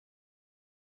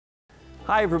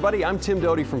Hi everybody, I'm Tim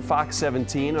Doty from Fox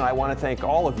 17 and I want to thank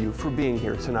all of you for being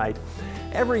here tonight.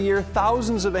 Every year,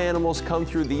 thousands of animals come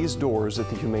through these doors at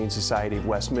the Humane Society of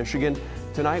West Michigan.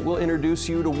 Tonight we'll introduce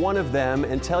you to one of them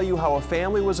and tell you how a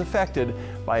family was affected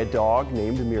by a dog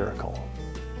named Miracle.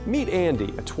 Meet Andy,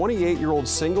 a 28-year-old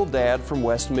single dad from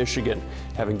West Michigan.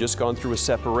 Having just gone through a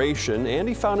separation,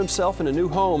 Andy found himself in a new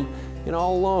home and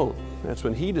all alone. That's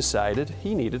when he decided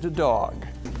he needed a dog.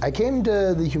 I came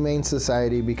to the Humane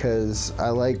Society because I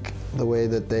like the way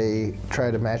that they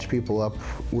try to match people up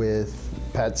with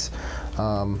pets,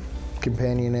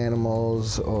 companion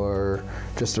animals, or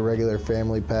just a regular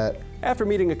family pet. After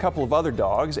meeting a couple of other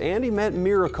dogs, Andy met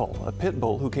Miracle, a pit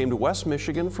bull who came to West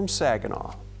Michigan from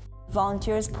Saginaw.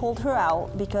 Volunteers pulled her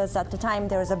out because at the time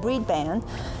there was a breed ban,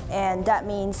 and that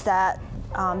means that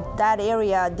that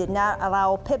area did not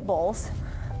allow pit bulls.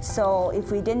 So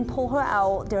if we didn't pull her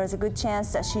out, there was a good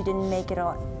chance that she didn't make it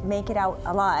out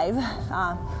alive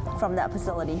from that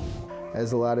facility.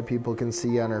 As a lot of people can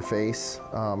see on her face,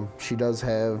 she does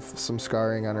have some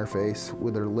scarring on her face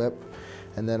with her lip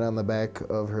and then on the back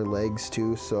of her legs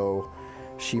too, so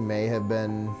she may have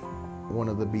been one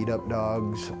of the beat up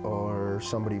dogs, or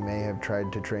somebody may have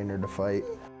tried to train her to fight.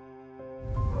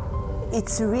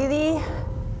 It's really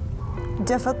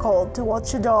difficult to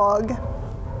watch a dog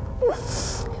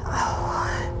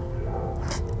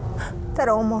that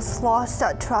almost lost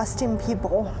that trust in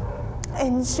people,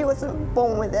 and she wasn't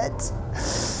born with it.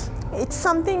 It's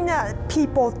something that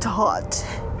people taught,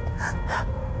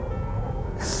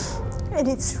 and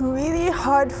it's really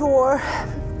hard for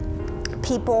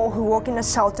people who work in a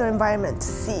shelter environment to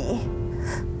see.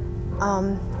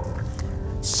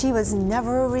 She was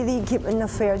never really given a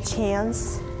fair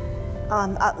chance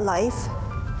at life,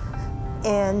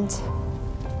 and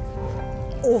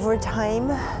over time,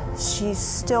 she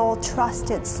still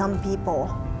trusted some people,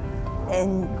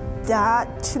 and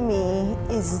that to me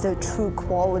is the true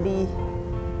quality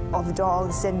of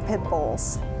dogs and pit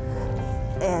bulls,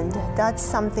 and that's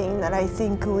something that I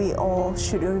think we all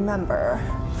should remember.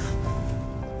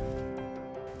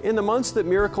 In the months that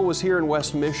Miracle was here in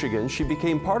West Michigan, she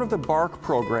became part of the BARK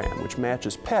program, which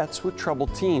matches pets with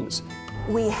troubled teens.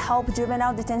 We help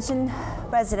juvenile detention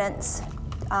residents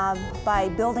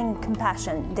by building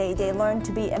compassion. They learn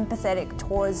to be empathetic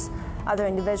towards other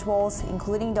individuals,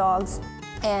 including dogs.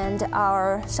 And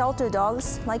our shelter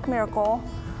dogs, like Miracle,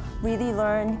 really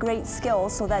learn great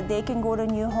skills so that they can go to a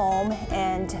new home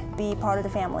and be part of the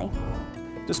family.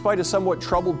 Despite a somewhat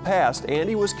troubled past,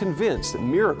 Andy was convinced that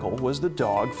Miracle was the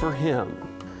dog for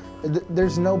him.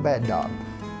 There's no bad dog,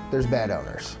 there's bad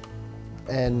owners.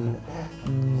 And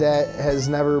that has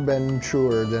never been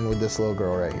truer than with this little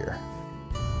girl right here.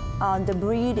 The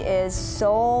breed is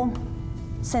so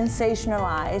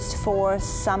sensationalized for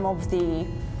some of the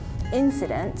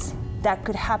incidents that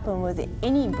could happen with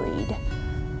any breed,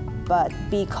 but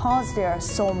because there are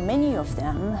so many of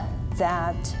them,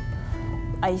 that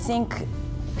I think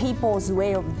people's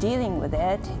way of dealing with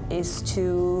it is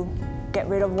to get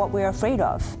rid of what we're afraid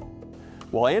of.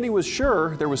 Well, Andy was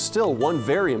sure there was still one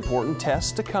very important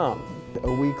test to come.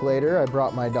 A week later, I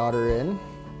brought my daughter in,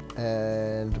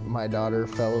 and my daughter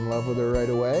fell in love with her right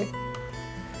away.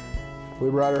 We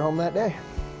brought her home that day.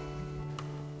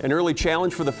 An early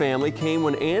challenge for the family came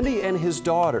when Andy and his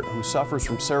daughter, who suffers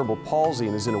from cerebral palsy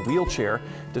and is in a wheelchair,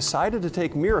 decided to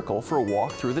take Miracle for a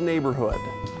walk through the neighborhood.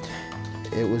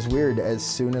 It was weird. As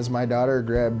soon as my daughter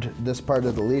grabbed this part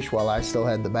of the leash while I still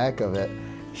had the back of it,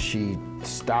 she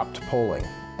stopped pulling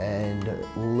and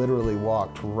literally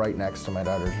walked right next to my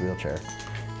daughter's wheelchair.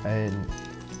 And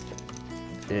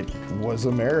it was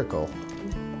a miracle.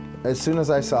 As soon as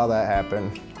I saw that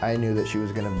happen, I knew that she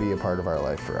was going to be a part of our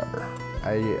life forever.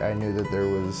 I knew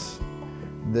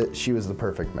that she was the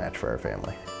perfect match for our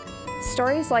family.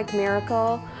 Stories like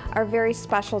Miracle are very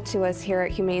special to us here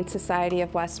at Humane Society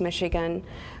of West Michigan.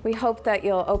 We hope that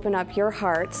you'll open up your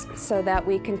hearts so that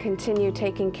we can continue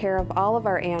taking care of all of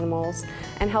our animals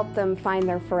and help them find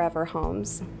their forever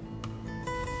homes.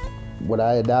 Would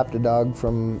I adopt a dog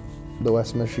from the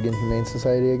West Michigan Humane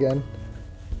Society again?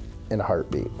 In a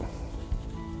heartbeat.